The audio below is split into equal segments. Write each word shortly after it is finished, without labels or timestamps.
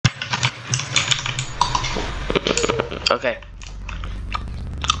Okay.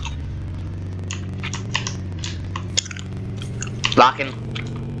 Locking.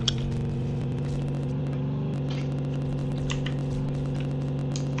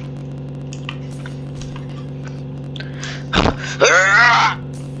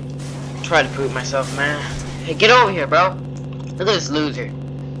 Try to prove myself, man. Hey, get over here, bro. Look at this loser.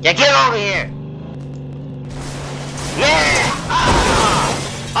 Yeah, get over here. Yeah.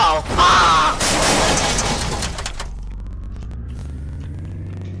 Uh-oh.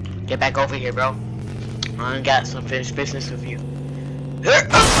 Get back over here, bro. I got some finished business with you.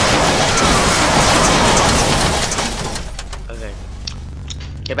 Okay.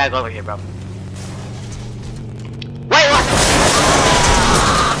 Get back over here, bro. Wait, what?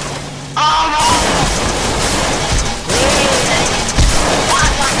 Oh no!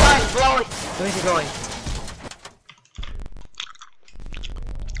 What? Where's he going?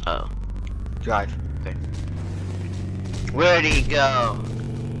 Oh. Drive. Okay. Where'd he go?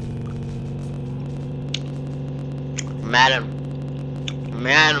 Madam.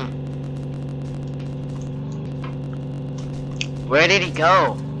 Where did he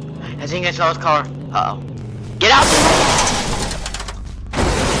go? I think I saw his car. Uh-oh. Get out!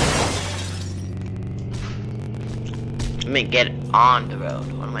 I mean, get on the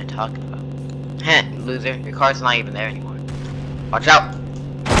road. What am I talking about? Heh, loser. Your car's not even there anymore. Watch out!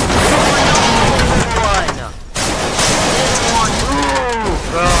 Ooh,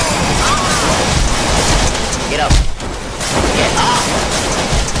 bro. Get up. Get up!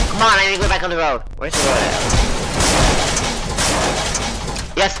 Come on, I need to go back on the road. Where's the road at?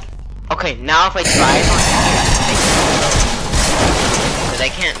 Yes! Okay, now if I drive on here, because I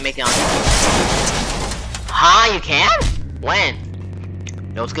can't make it on. Huh? You can? When?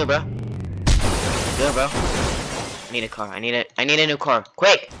 No, it's good, bro. Good, bro. I need a car. I need a new car.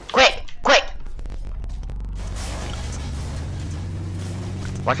 Quick! Quick! Quick!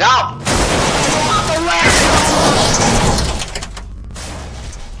 Watch out!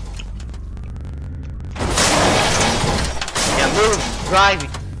 Yeah, move! Drive!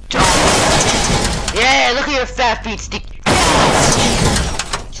 Don't! Yeah, look at your fat feet stick!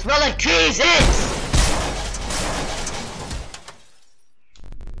 Yeah. Smell like Jesus!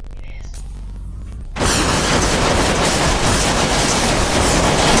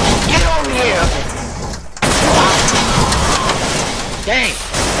 Get over here! Dang!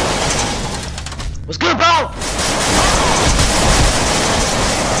 What's good, bro?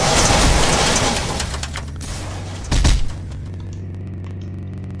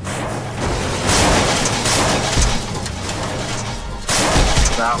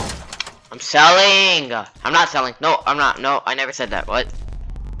 Bro, I'm selling. I'm not selling. No, I'm not. No, I never said that. What?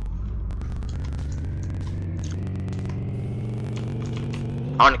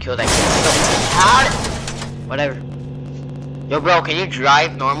 I want to kill that kid. How? Whatever. Yo, bro, can you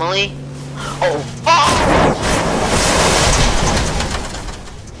drive normally? Oh! Oh!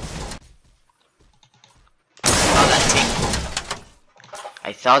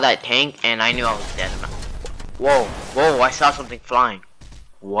 I saw that tank and I knew I was dead. Whoa, whoa, I saw something flying.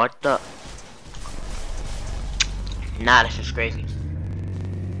 What the? Nah, that's just crazy.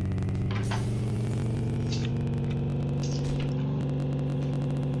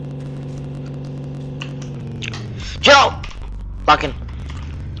 Joe! Fucking.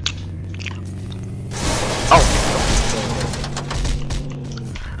 Oh.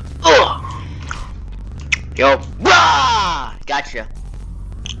 Ugh. Yo. Rah! Gotcha.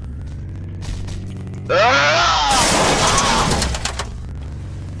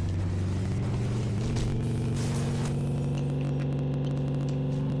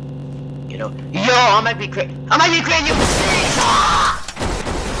 You know. Yo, I might be creating new mistakes.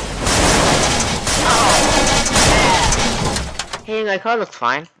 Hey, my car looks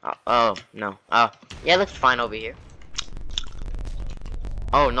fine. Oh, no. Oh, yeah, it looks fine over here.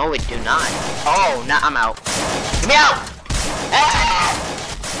 Oh, no, it do not. Oh, no, I'm out. Get me out! Ah!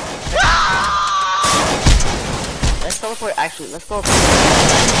 Ah! Let's teleport. Actually, let's go.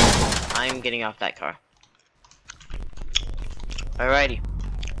 I'm getting off that car. Alrighty.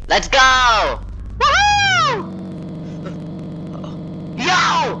 Let's go! Woohoo!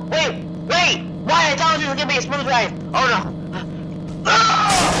 Yo! Wait! Why? I thought this was gonna be a smooth ride. Oh, no. Oh!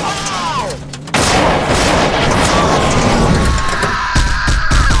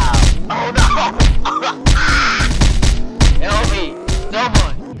 Oh no! Help me!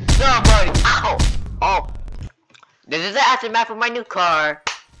 Somebody! Ow! Oh! This is the aftermath of my new car.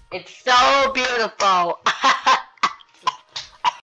 It's so beautiful!